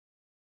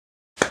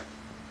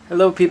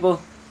Hello people,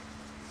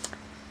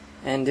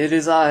 and it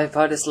is I,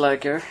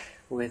 Partislacker,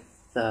 with,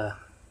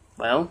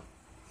 well,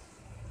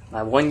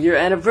 my 1 year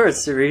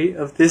anniversary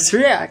of this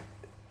react.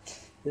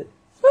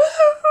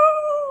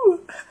 Woohoo!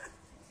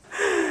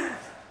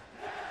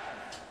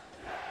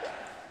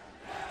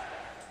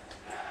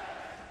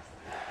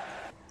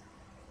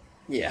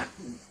 Yeah,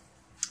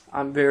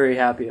 I'm very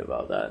happy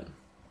about that.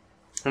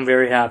 I'm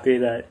very happy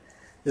that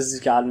this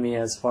has gotten me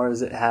as far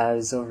as it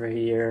has over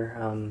here.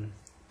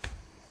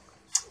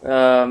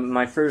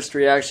 My first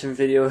reaction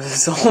video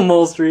has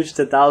almost reached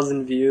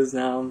 1,000 views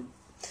now.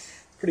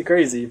 Pretty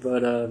crazy,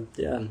 but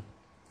yeah,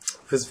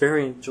 it was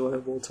very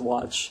enjoyable to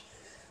watch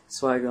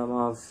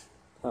SWAG.MOV,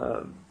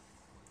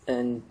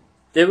 and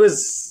it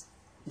was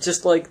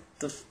just like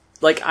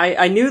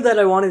I knew that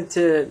I wanted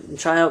to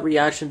try out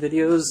reaction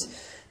videos,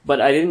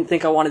 but I didn't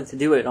think I wanted to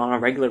do it on a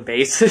regular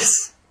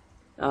basis.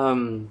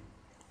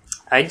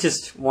 I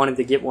just wanted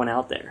to get one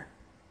out there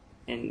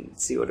and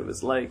see what it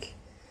was like,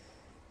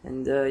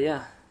 and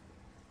yeah.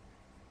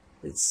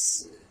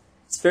 It's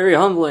very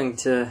humbling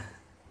to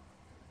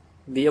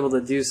be able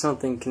to do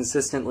something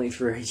consistently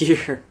for a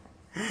year.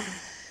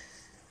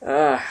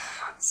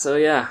 So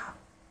yeah,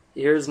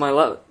 here's my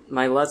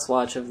let's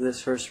watch of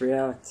this first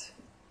react.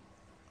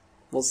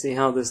 We'll see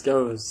how this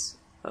goes.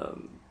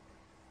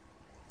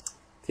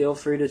 Feel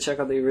free to check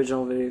out the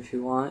original video if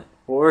you want,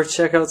 or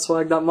check out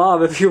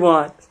SWAG.MOV if you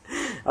want.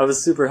 I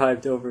was super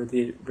hyped over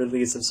the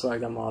release of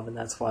SWAG.MOV, and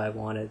that's why I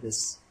wanted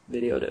this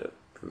video to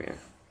premiere.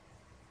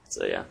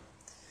 So yeah.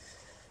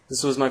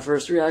 This was my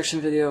first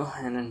reaction video,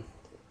 and then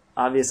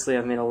obviously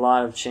I've made a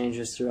lot of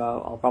changes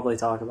throughout. I'll probably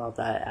talk about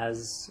that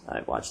as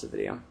I watch the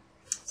video.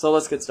 So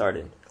let's get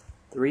started.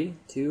 3,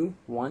 2,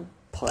 1,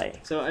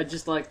 play. So I'd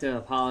just like to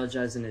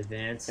apologize in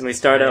advance. And we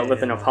start out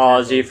with an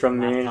apology from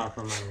me. Laptop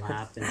on my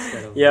lap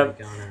instead of yep.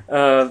 like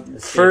on a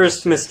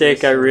first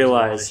mistake I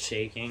realized.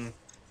 Shaking.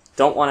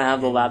 Don't want to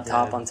have the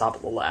laptop on top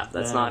of the lap.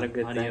 That's not a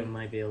good audio thing.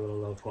 Might be a little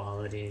low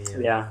quality.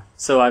 Yeah.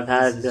 So I've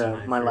had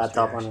my first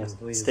laptop on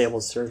reaction. a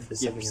stable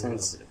surface ever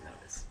since.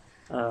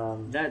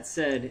 That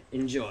said,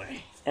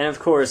 enjoy. And of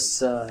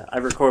course, I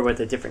record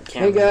with a different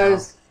camera. Hey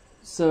guys, now.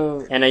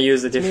 So and I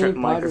use a different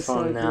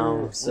microphone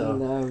now, so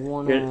and I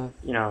wanna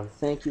you know.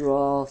 thank you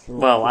all for.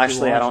 Well,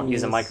 actually, I don't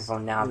use a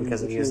microphone now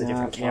because I use a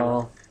different camera.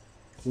 Well,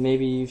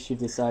 maybe you should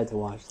decide to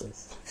watch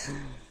this.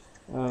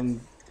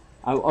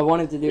 I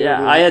wanted to do.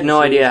 Yeah, I had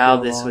no idea how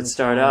this would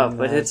start out,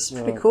 but it's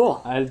pretty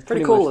cool. I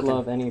pretty cool much looking.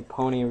 love any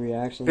pony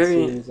reaction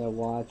series I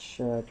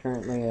watch.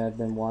 Currently, I've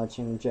been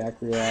watching Jack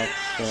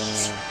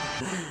Reacts.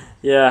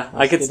 Yeah,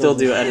 I could still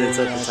do edits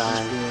at the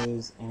time.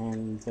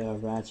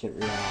 And Ratchet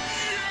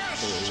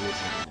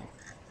Reacts.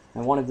 I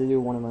wanted to do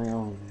one of my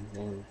own,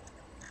 and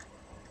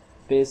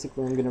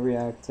basically, I'm gonna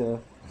react to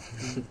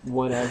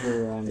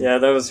whatever. Yeah,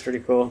 that was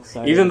pretty cool.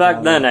 Even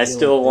back then, I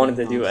still wanted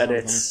to do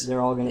edits.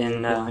 They're all gonna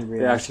in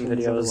reaction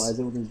videos. Otherwise,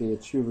 it wouldn't be a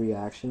true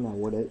reaction. I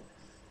wouldn't.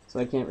 So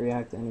I can't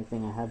react to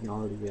anything I haven't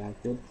already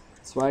reacted.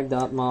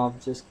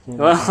 SWAG.MOV just came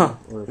out,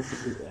 or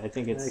I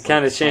think it's. It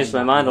kind of changed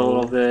my mind a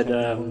little bit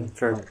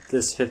for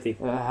this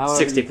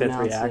 65th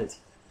react.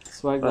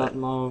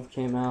 SWAG.MOV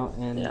came out,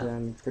 and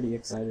I'm pretty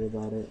excited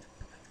about it.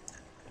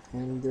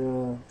 And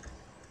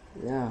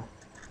yeah.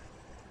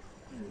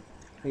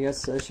 I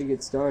guess I should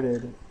get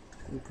started.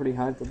 I'm pretty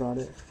hyped about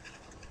it.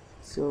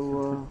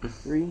 So,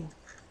 3,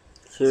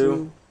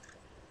 2,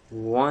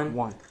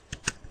 1.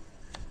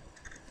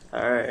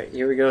 Alright,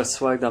 here we go,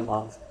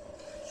 SWAG.MOV.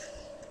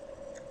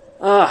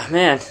 Ah,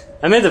 man.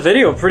 I made the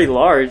video pretty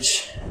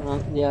large.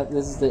 Yeah,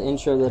 this is the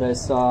intro that I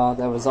saw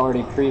that was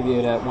already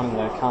previewed at one of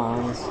the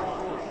cons.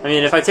 I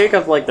mean, if I take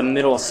up, like, the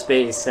middle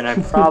space, then I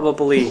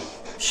probably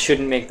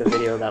shouldn't make the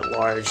video that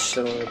large,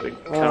 so it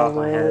would cut off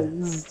my head.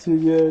 This is too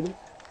good.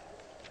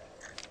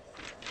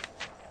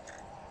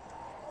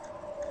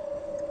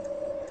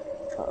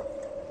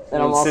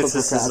 And I'm also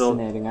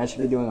procrastinating. I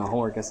should be doing a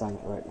homework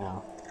assignment right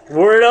now.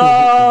 Word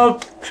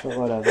up! But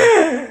whatever.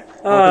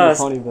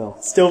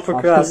 Ponyville. Still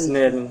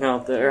procrastinating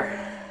out there.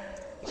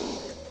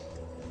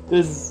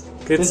 This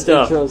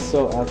stuff. intro is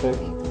so epic.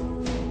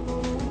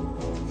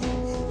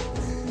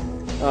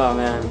 Oh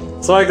man,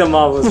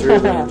 SWAG.MOV was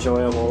really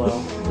enjoyable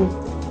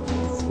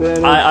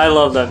though. I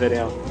love that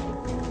video.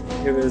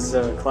 It was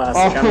a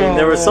classic. I mean,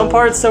 there were some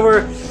parts that were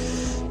a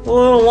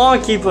little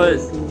wonky, but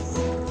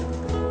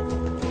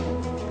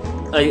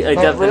I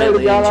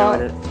definitely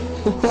enjoyed it.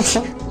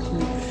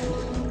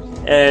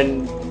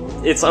 And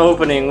its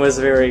opening was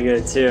very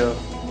good too.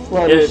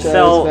 It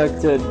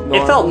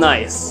felt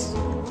nice.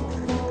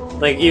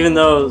 Like, even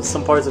though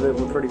some parts of it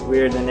were pretty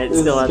weird, and it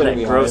still had that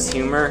gross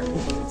humor.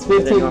 It's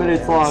 15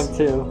 minutes long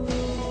too,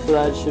 so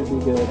that should be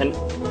good. And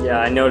yeah,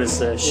 I noticed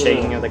the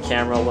shaking of the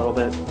camera a little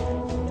bit.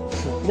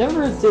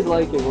 Never did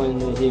like it when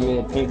he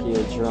made Pinky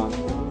a drunk.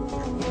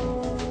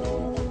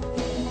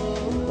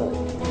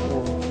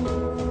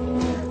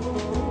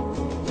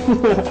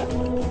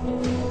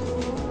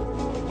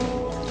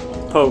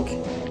 Poke.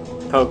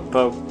 Poke,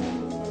 poke.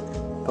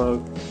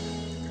 Poke.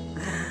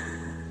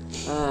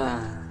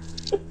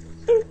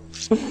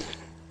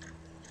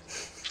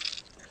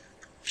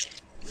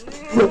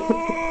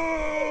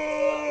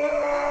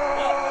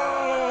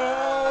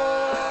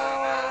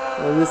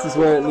 And this is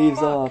where it leaves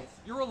off.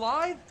 You're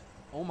alive?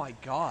 Oh my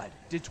god.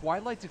 Did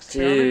Twilight's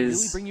experiment really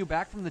Jeez. bring you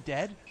back from the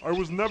dead? I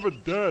was never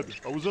dead.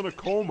 I was in a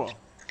coma.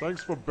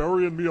 Thanks for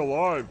burying me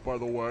alive, by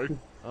the way.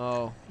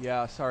 Oh,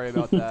 yeah, sorry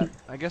about that.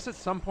 I guess at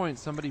some point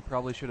somebody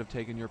probably should have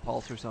taken your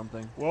pulse or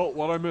something. Well,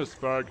 what I missed,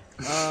 Fag?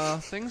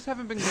 Things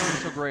haven't been going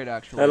so great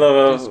actually. I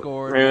love how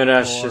Discord, Raymond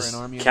Dash War, just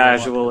an army of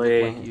casually robots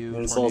that look like you,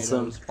 insults him.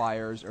 tornadoes,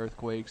 fires,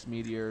 earthquakes,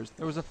 meteors.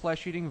 There was a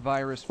flesh-eating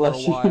virus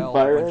Flesh-eating for a while. A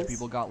bunch virus? of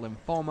people got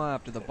lymphoma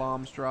after the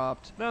bombs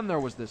dropped. Then there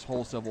was this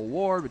whole civil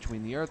war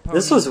between the Earth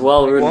This ponies was and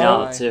well the written Big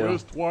out Guy. too.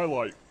 Where's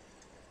Twilight?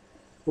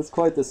 That's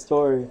quite the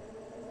story.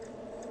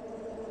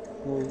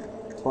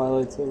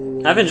 Twilight's over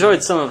there. I've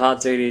enjoyed some of Hot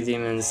Diggity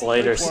Demon's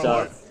later Hey,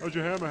 Twilight, stuff. how's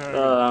your hammer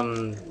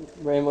hanging?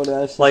 Rainbow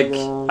Dash is Like,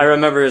 around. I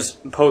remember his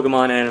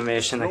Pokemon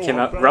animation that Oh, came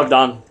I'm out. back. Rubbed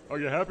on. Are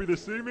you happy to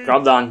see me?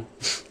 Rubbed on.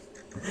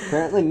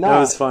 Apparently That not.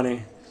 was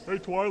funny. Hey,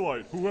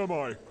 Twilight, who am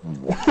I?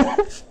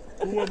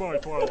 Who am I,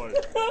 Twilight?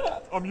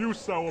 I'm you,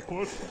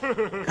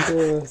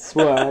 Sourpuss.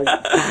 Swag.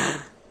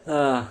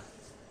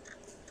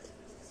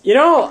 You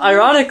know,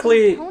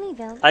 ironically,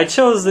 Ponyville. I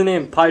chose the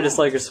name Pie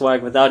Disliker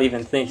Swag without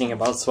even thinking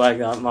about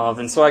SWAG.MOV,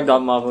 and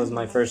SWAG.MOV was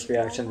my first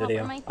reaction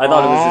video. I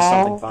thought it was just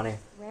something funny.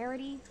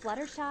 Rarity,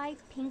 Fluttershy,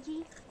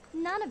 Pinky,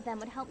 none of them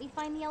would help me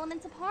find the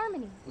elements of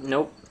harmony.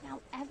 Nope.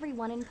 Now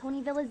everyone in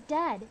Ponyville is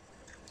dead.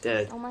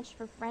 Dead. So much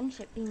for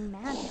friendship being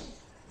magic.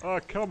 Ah,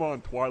 come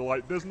on,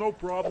 Twilight. There's no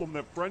problem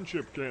that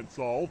friendship can't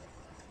solve.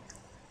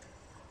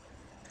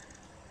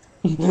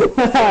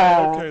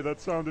 Okay,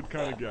 that sounded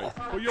kind of gay.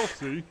 But you'll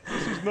see.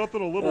 This is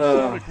nothing a little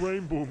Sonic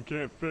Rain Boom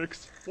can't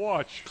fix.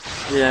 Watch.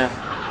 Yeah.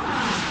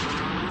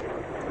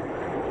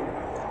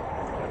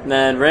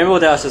 Man, Rainbow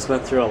Dash just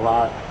went through a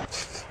lot.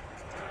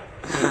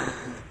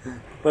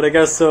 But I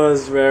guess so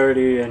is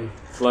Rarity and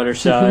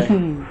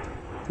Fluttershy.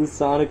 The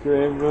Sonic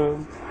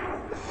Rainbow.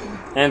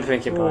 And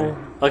Pinkie Pie.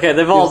 Okay,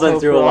 they've all been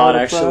through a lot,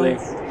 actually.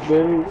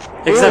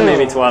 Except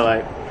maybe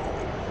Twilight.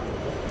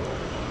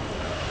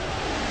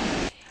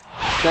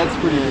 That's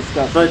pretty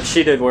disgusting. But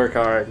she did work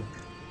hard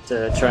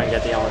to try and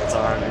get the elements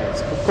of harmony.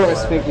 Of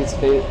course, Pinky's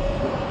fate.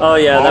 Oh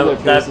yeah, All their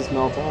that faces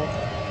melt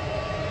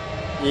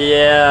off.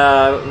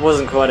 yeah,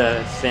 wasn't quite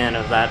a fan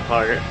of that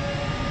part.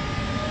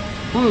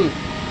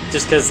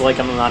 Just because, like,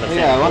 I'm not a fan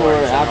Yeah, I of wonder gore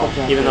in where general,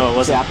 Apple even though it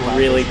wasn't Apple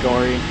really Apple.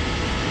 gory.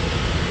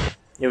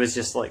 It was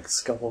just like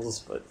skulls,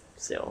 but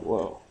still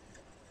Whoa.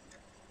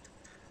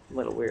 a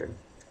little weird.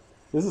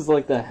 This is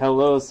like the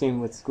hello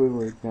scene with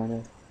Squidward, kind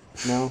of.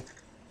 No?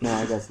 No,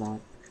 I guess not.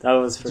 That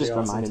was It pretty just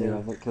awesome reminded me too.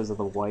 of it because of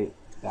the white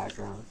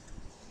background.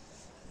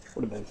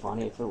 Would have been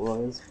funny if it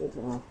was, but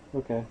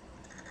okay.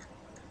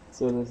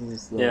 So this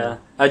is the... Yeah,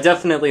 I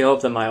definitely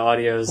hope that my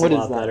audio is a What is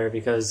lot that? better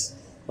because,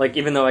 like,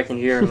 even though I can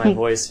hear my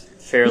voice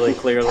fairly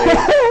clearly,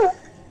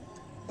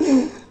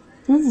 This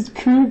is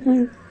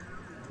creepy.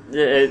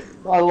 I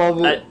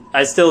love it.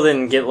 I still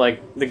didn't get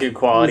like the good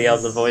quality out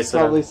of the voice that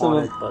I Probably some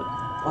wanted, of- but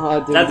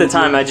Oh, at the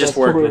time I just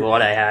worked with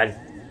what I had.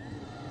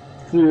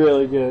 It's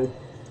really good.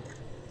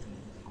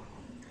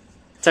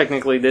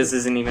 Technically, this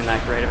isn't even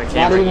that great of a Not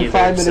camera even either.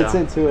 5 minutes so.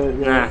 into it.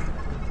 Yeah.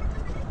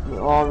 Nah.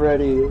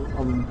 Already,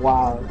 I'm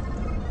wild.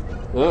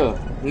 Ugh.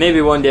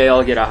 Maybe one day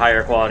I'll get a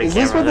higher quality Is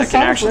this camera what the that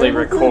can Sonic actually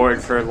Rainbow thing?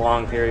 record for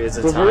long periods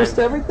of Reversed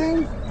time.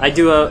 everything? I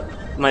do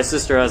my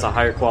sister has a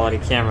higher quality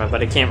camera,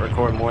 but it can't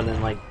record more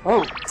than like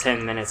Oh.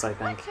 10 minutes, I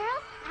think.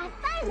 Charles, I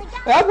finally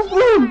got Apple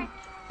Bloom!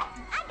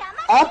 I got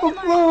my Apple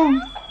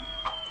Bloom!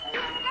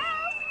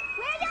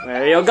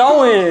 Where you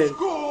going?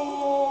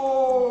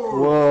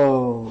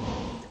 Whoa.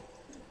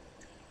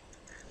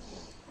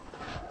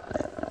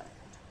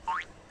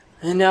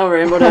 And now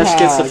Rainbow Dash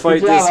gets to Good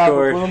fight job, Apple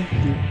Discord. Bloom.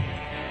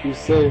 You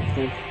saved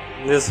me.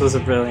 This was a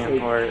brilliant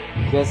part.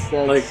 Guess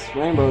that's Like-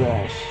 Rainbow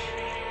Dash.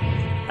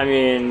 I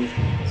mean,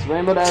 It's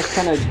Rainbow Dash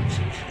kind of...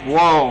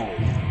 Whoa.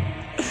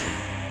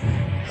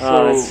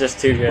 oh, it's just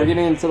too We're good.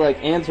 getting into like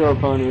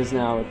anthroponies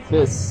now with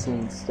fists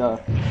and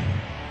stuff.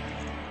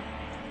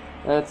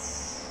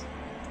 It's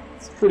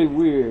pretty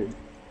weird.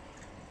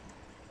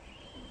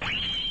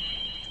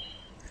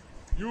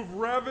 You've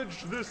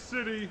ravaged this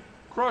city,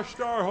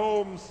 crushed our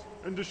homes,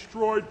 and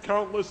destroyed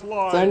countless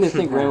lives. Starting to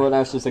think Rainbow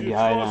Dash is a The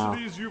guy now.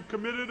 atrocities you've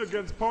committed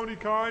against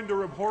ponykind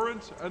are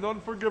abhorrent and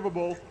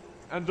unforgivable,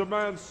 and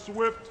demand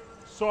swift,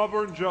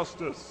 sovereign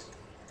justice.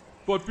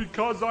 But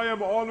because I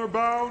am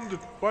honor-bound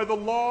by the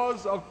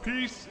laws of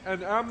peace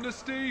and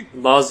amnesty,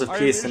 Laws of I am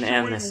peace and issuing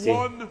amnesty.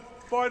 one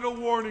final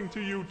warning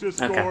to you,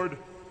 Discord.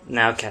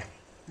 Now, okay.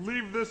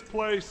 Leave this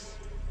place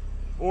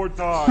or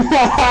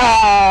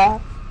die.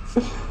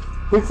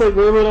 Looks like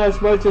Rainbow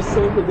Dash might just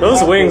save the day Those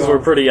after wings were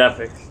all. pretty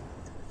epic.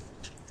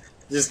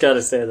 Just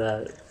gotta say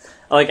that.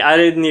 Like, I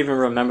didn't even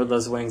remember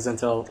those wings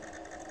until,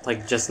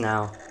 like, just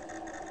now.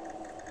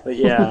 But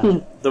yeah,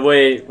 the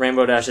way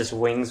Rainbow Dash's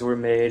wings were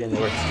made and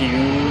they were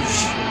huge,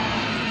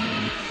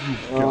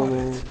 Oh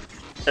man.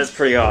 that's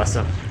pretty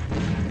awesome.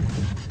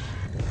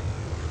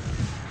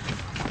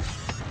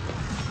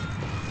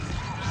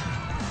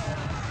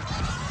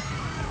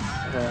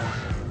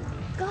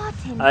 God's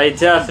continue. I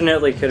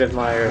definitely could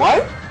admire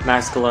What?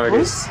 Max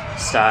Gallardi's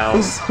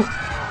styles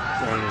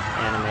in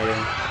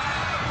animating.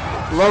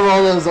 Love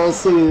all those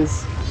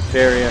OCs.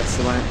 Very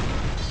excellent.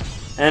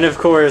 And of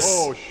course,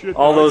 Oh, shit,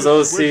 all did I those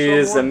just switch OCs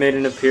that someone? made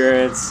an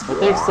appearance. I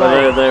think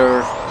so. They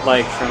were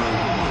like from,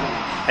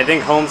 I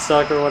think,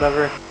 Homestuck or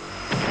whatever.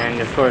 And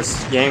of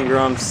course, Game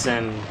Grumps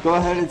and Go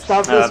ahead and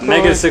stop this.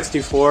 Mega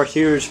 64.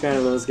 Huge fan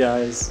of those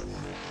guys.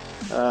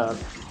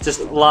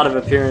 Just a lot of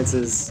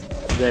appearances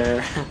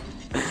there.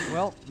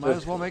 Well, might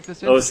as well make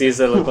this interesting. OCs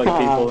that look like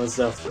people and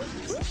stuff.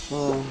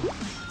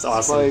 It's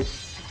awesome. Like,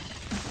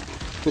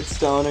 good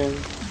stoning.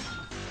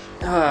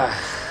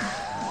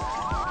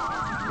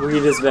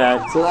 Weed is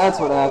bad. So that's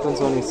what happens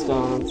when he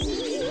stones.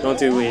 Don't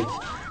do weed.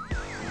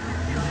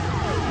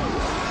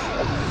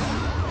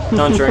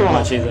 Don't drink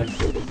much either.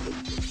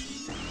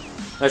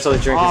 Actually,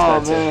 drink is Oh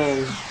bad too.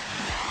 man.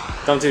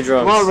 Don't do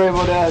drugs. Come on,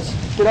 Rainbow Dash.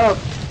 Get up.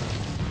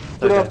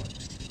 Get up.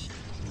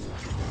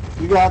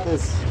 You got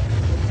this.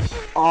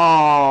 Oh.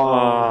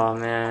 Oh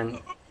man.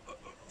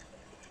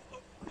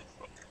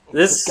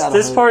 This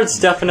hurt. part's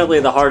definitely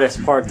the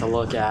hardest part to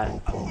look at.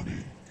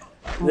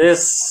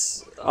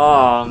 This.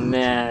 Oh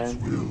man.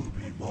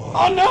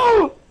 Oh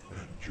no!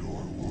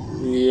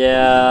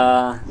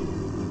 Yeah.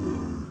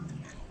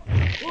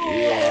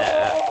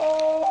 Yeah.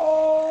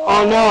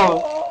 Oh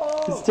no!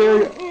 It's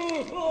terrible.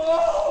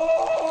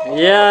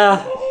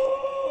 Yeah.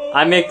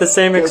 I make the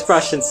same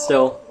expression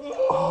still.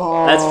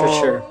 Oh. That's for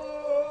sure.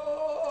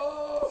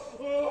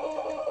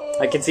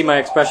 I can see my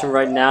expression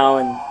right now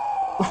and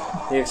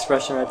the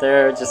expression right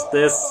there. Just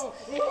this.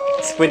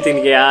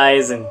 Squinting the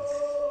eyes and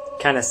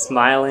kind of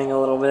smiling a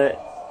little bit.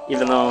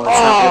 Even though it's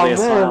not really a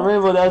man, smile.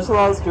 Rainbow Dash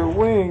lost her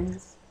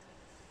wings.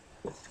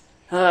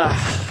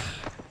 That's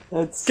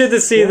It's good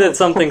to see that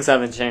some things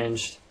haven't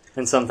changed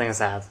and some things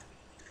have.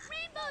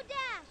 Rainbow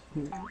Dash!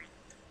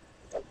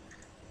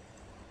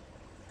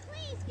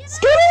 Please get up!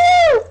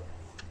 Skittle!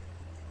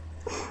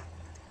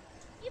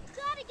 You've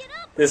got to get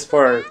up! This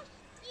part,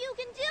 You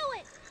can do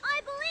it!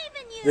 I believe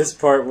in you! this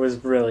part was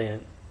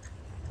brilliant.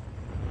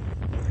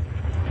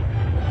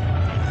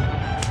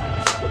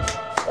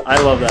 I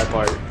love that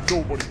part.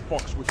 Nobody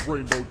fucks with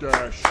Rainbow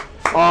Dash.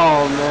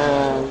 Oh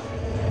man.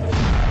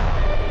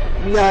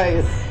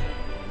 Nice.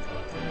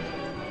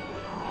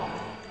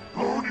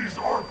 Ponies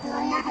are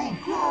for little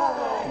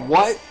girls.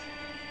 What?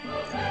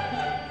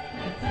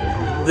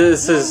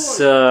 This is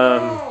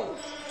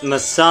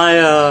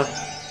Messiah.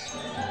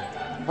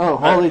 Oh,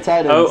 Holy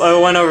Titans. I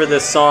went over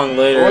this song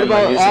later What in my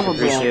about music Applejack?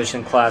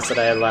 appreciation class that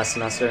I had last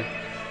semester.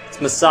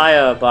 It's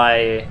Messiah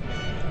by.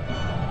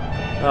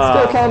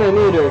 Still kind of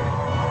neater.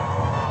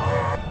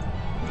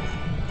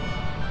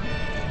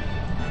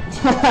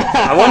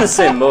 I want to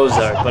say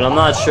Mozart, but I'm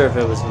not sure if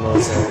it was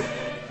Mozart.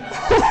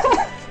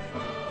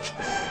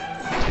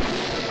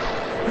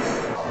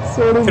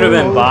 Could have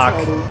been Bach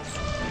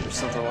or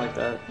something like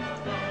that.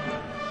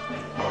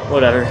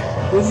 Whatever.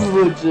 This is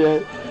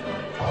legit.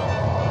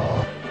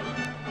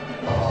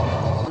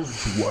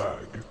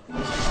 Swag.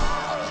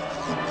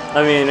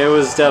 I mean, it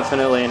was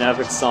definitely an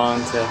epic song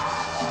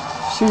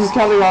She was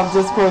cutting off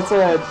Discord's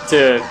head.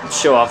 to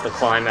show off the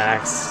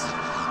climax.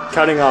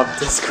 Cutting off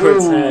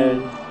Discord's Ooh.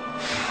 head.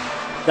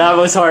 That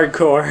was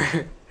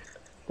hardcore.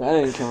 That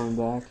ain't coming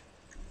back.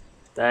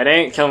 That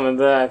ain't coming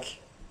back.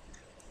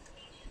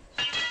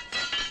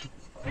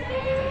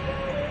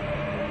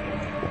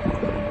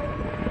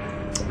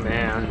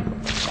 Man.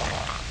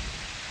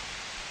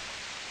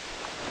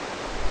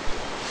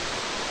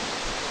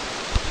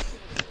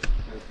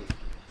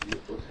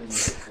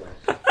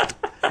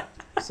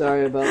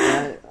 Sorry about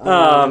that.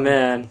 Oh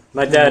man,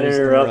 my dad was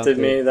interrupted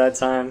me interrupted. that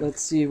time.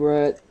 Let's see,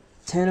 we're at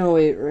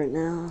 10:08 right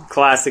now.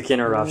 Classic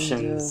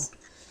interruptions.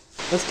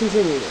 Let's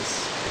continue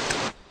this.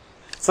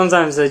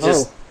 Sometimes I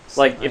just,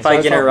 like, if I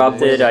get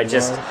interrupted, I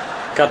just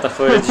cut the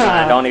footage and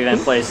I don't even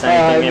place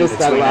anything in missed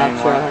that between laugh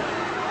anymore.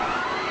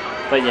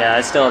 track. But yeah,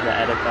 I still have to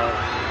edit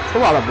that. It's a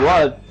lot of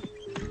blood.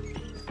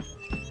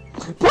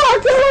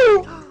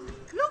 Paco!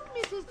 Look,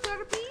 Mrs.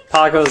 Derby.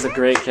 Paco's a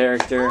great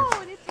character.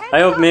 I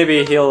hope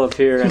maybe he'll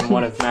appear in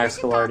one of Max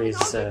Gallardi's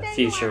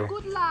future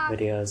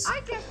videos. I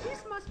guess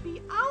this must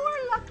be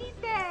our lucky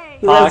day.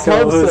 Let's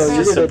Paco hope so. was You're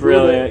just gonna a do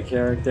brilliant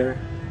character.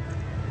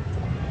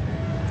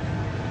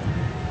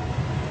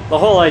 The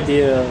whole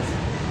idea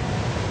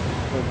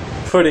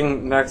of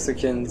putting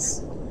Mexicans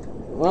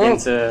Well,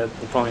 into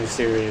the Pony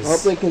series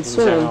hope they in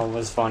consume. general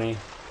was funny.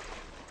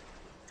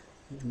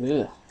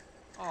 yeah.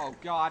 Oh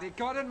god, it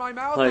got in my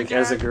mouth Like, again.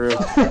 as a group,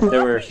 they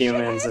were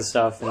humans and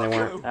stuff, and they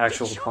weren't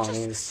actual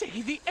ponies.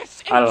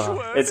 I don't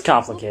know. It's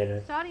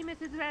complicated. Sorry,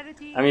 Mrs.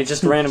 Rarity. I mean,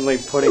 just randomly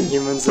putting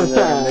humans in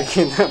there and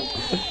making them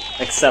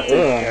accepted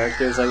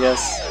characters, I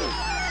guess.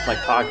 Like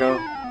Paco.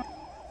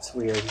 It's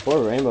weird.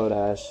 Poor Rainbow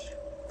Dash.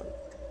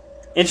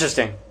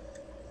 Interesting.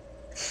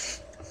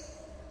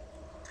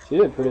 She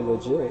did pretty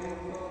legit.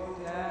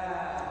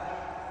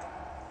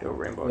 Go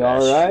Rainbow You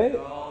Dash. alright?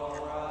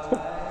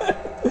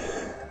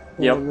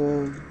 Yep.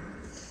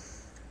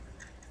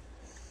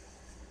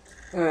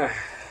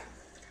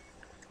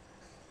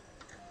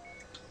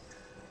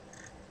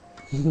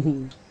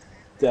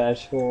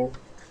 Dash hole.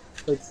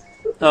 That's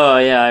Oh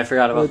yeah, I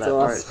forgot about That's that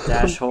awesome.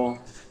 part. Dash hole.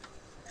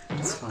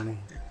 It's funny.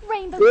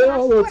 Rainbow Yeah, Dash, I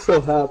you're look so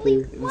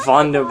absolutely happy. wonderful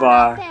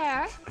Wunderbar. out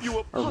there. You are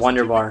Or positively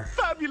Wonderbar.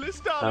 fabulous,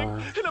 darling,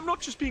 and I'm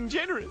not just being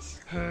generous.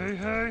 Hey,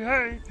 hey,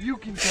 hey! You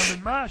can come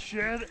in my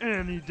shed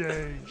any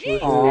day. Gee,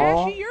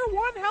 Aw. Dashy, you're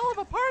one hell of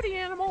a party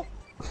animal.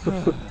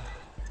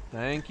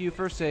 Thank you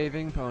for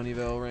saving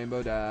Ponyville,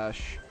 Rainbow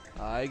Dash.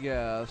 I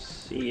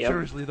guess. Yep.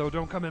 Seriously though,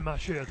 don't come in my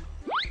shed.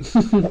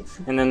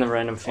 And then the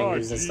random Oh,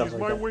 fingers and geez, stuff my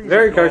like that. wings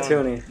Very are gone.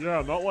 cartoony.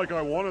 Yeah, not like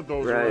I wanted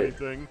those or Right.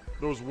 anything.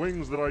 Those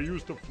wings that I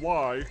used to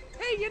fly.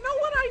 Hey, you know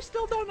what I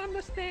still don't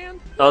understand?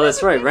 Oh,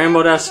 that's right.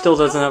 Rainbow Dash still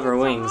Those doesn't have her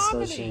elements wings, of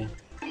does she?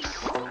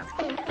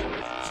 harmony.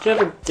 She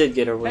never did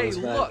get her Hey, wings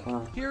back, look! huh?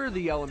 Here are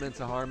the elements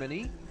of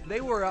harmony.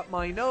 They were up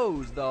my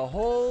nose the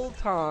whole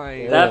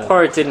time. That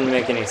part didn't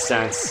make any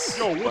sense,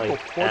 Yo, what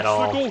like, the at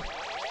all. fudgesicle?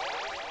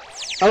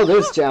 Oh,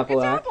 there's It's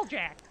Japalack.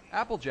 Applejack.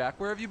 Applejack,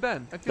 where have you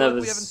been? I feel That like we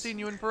was- haven't seen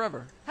you in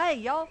forever. Hey,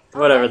 y'all.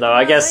 Whatever though,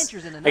 I guess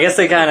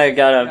they kinda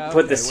gotta Yeah,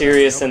 put the okay,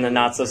 serious whatever. and the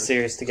not so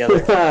serious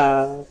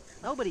together.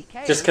 Nobody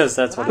cares. Just 'cause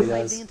that's but what he I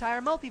made does. the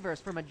entire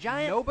multiverse from a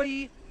giant.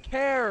 Nobody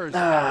cares.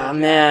 Ah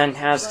man,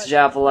 Ask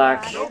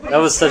Japalack. That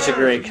was such a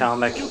great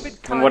comic. Stupid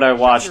And what I cunt,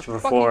 watched shut your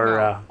before fucking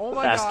mouth. Oh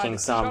my Ask God, King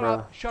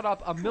Sombra. Shut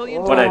up a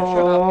million What I times.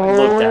 Shut up. I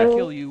looked at. will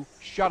kill you.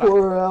 Shut up.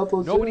 Poor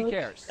Applejack. Nobody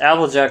cares.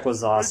 Applejack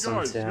was Hey awesome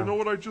guys, you know too.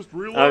 what I just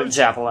realized?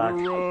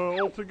 Japalack.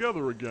 We're all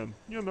together again.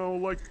 You know,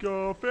 like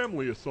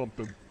family or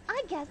something.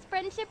 I guess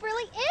friendship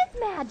really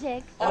is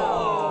magic.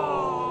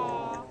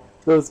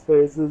 Those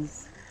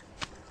faces.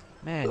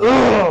 Man,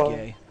 you're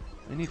gay.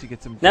 I need to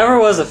get some. Never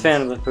was a friends.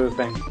 fan of the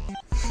pooping.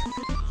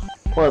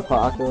 Poor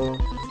Paco.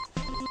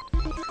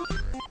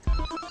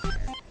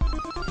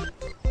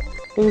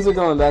 Things are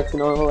going back to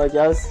normal, I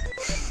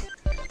guess.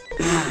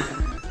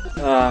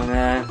 Oh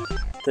man.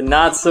 The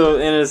not so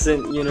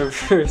innocent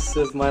universe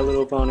of My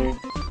Little Pony.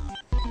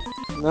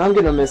 Now I'm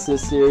gonna miss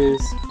this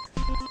series.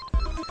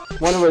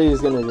 Wonder what he's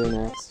gonna do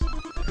next.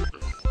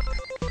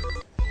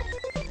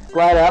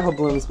 Glad Apple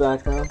Bloom's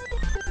back though.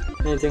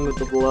 Anything with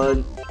the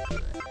blood.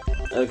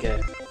 Okay.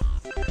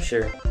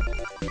 Sure.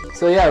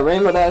 So yeah,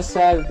 Rainbow Dash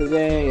side of the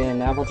day,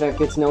 and Applejack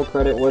gets no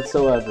credit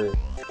whatsoever.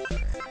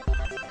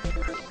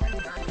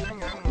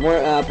 More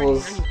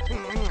apples.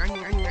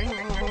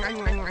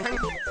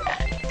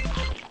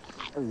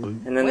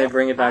 And then they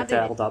bring it back to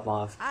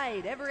Apple.MOV. I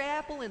ate every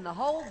apple in the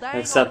whole dang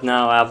Except orchard.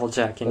 now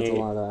Applejack can That's a eat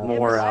lot of apples.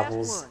 more Every last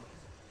apples. one.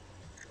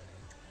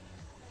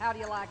 How do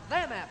you like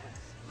them apples?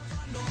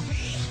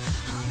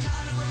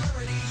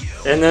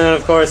 And then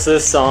of course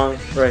this song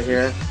right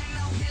here.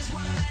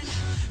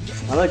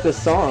 I like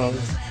this song.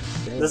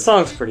 This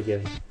song's pretty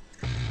good.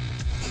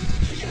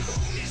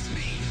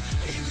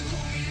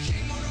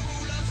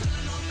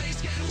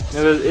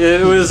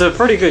 It was a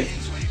pretty good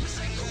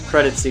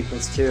credit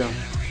sequence too.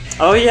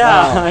 Oh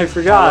yeah, Wow. I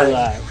forgot.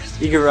 Alright.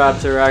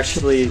 Egaraptor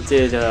actually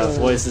did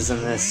voices in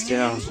this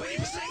too,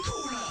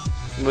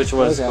 which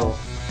was Okay. cool.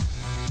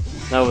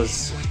 That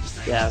was,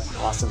 yeah,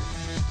 awesome.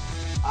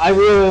 I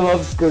really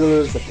love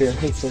Scootaloo's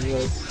appearance in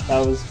this.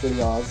 That was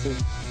pretty awesome.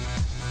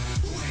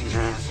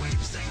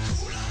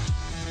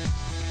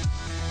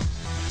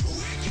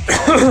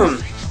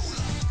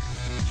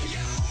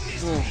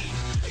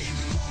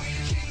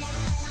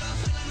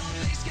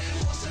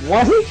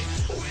 What?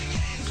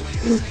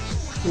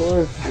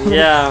 Lord.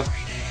 Yeah.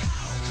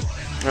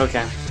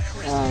 Okay.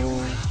 Oh,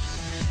 man.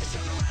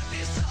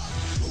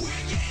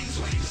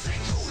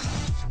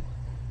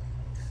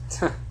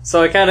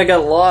 So I kind of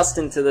got lost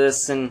into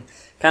this and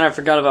kind of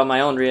forgot about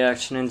my own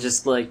reaction and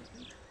just like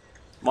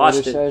watched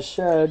Wish it. I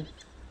should.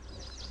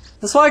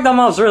 The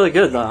SWAG.MOV's really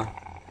good though.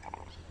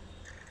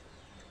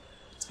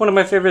 It's one of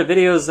my favorite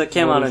videos that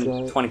came What out is in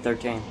that?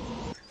 2013.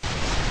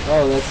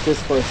 Oh, that's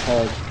Discord's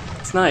head.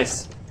 It's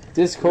nice.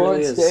 Discord,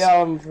 Really is. stay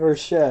out for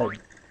shed.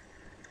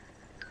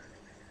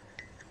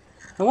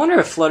 I wonder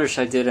if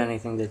Fluttershy did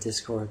anything to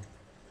Discord.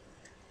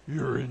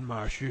 You're in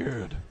my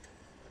shed.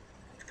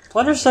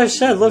 Fluttershy's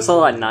shed looks a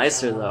lot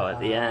nicer though at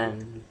the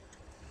end.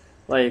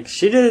 Like,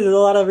 she did a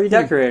lot of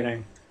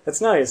redecorating. It's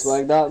nice.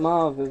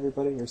 Swag.mov,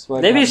 everybody. Or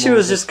swag. Maybe she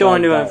was just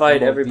going to swag.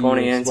 invite every MOV,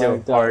 pony into a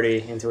swag.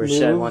 party, into her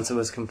shed Move. once it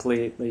was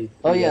completely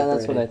Oh yeah,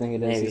 that's what I redecorated. think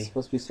it is. Maybe. It's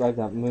supposed to be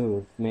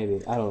swag.move.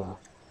 Maybe. I don't know.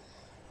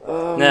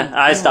 Nah,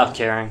 I stopped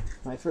caring.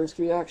 My first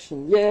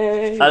reaction.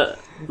 Yay!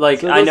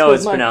 Like, So I this know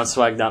was it's my pronounced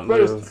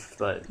swag.move,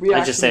 but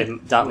I just say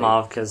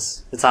 .mov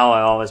because it's how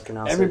I always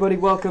pronounce Everybody,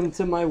 welcome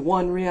to my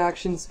one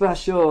reaction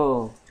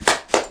special. it.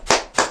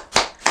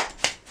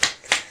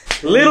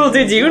 Little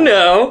did you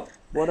know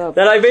What up?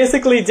 that I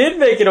basically did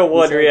make it a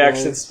one up,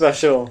 reaction guys?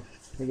 special.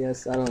 I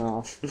guess I don't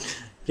know. This is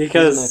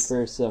Because my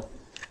first, so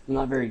I'm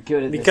not very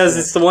good at this. because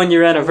it's the 1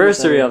 year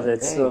anniversary of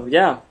it, so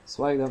yeah.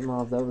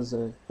 Swag.mov. That was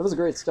a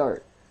great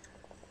start.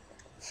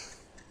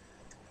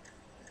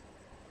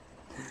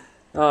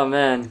 Oh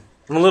man,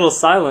 I'm a little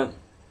silent.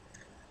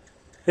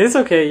 It's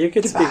okay, you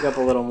could speak up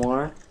a little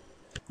more.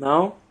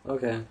 No?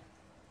 Okay.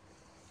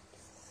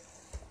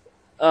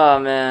 Oh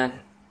man,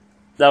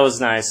 that was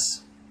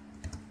nice.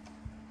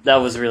 That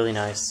was really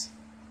nice.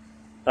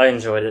 I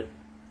enjoyed it.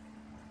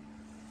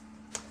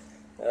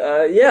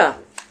 Yeah.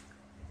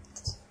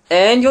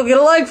 And you'll get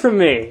a like from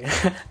me.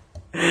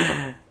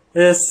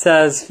 This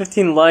has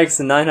 15 likes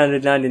and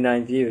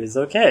 999 views.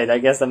 Okay, I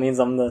guess that means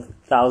I'm the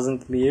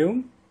 1000th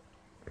view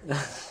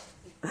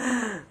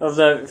of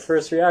that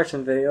first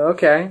reaction video.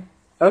 Okay.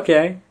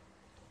 Okay.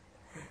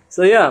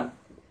 So yeah,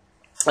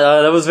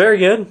 that was very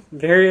good,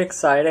 very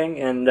exciting,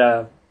 and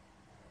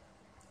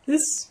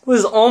this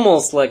was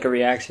almost like a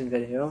reaction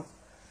video,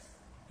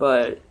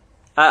 but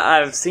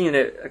I've seen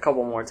it a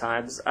couple more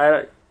times.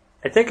 I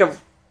think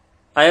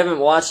I haven't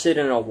watched it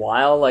in a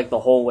while, like the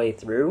whole way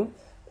through,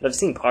 but I've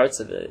seen parts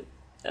of it,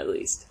 at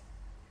least.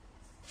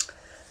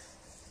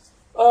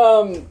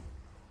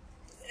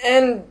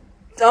 And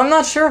I'm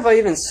not sure if I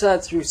even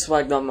sat through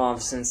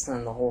SWAG.MOV since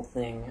then, the whole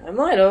thing. I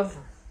might have.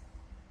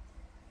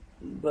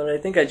 But I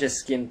think I just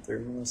skimmed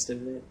through most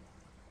of it.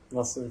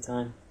 Most of the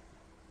time.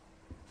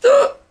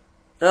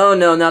 Oh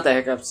no, not the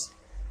hiccups.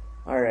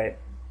 Alright.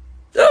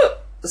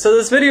 So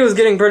this video is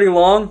getting pretty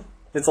long.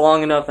 It's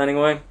long enough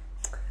anyway.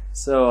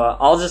 So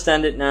I'll just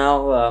end it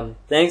now.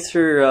 Thanks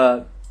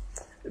for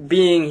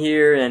being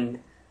here and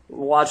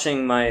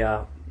watching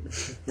my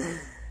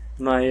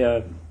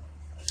my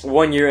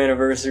 1 year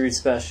anniversary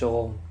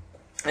special,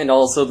 and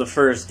also the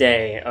first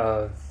day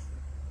of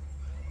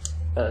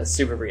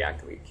Super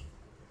React Week.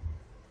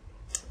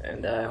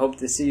 And I hope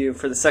to see you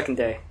for the second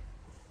day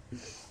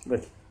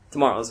with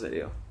tomorrow's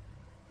video.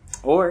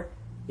 Or,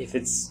 if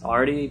it's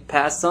already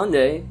past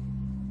Sunday,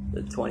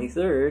 the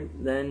 23rd,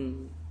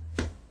 then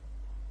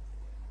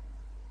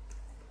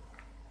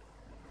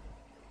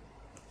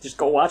just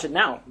go watch it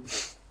now.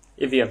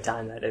 If you have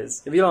time, that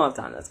is. If you don't have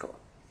time, that's cool.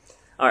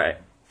 Alright.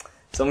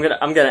 So I'm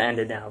gonna end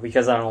it now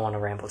because I don't want to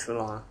ramble too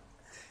long.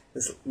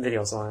 This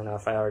video's long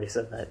enough, I already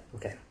said that.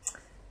 Okay.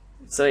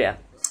 So yeah.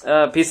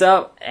 Peace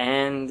out,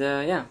 and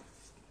yeah.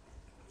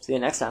 See you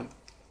next time.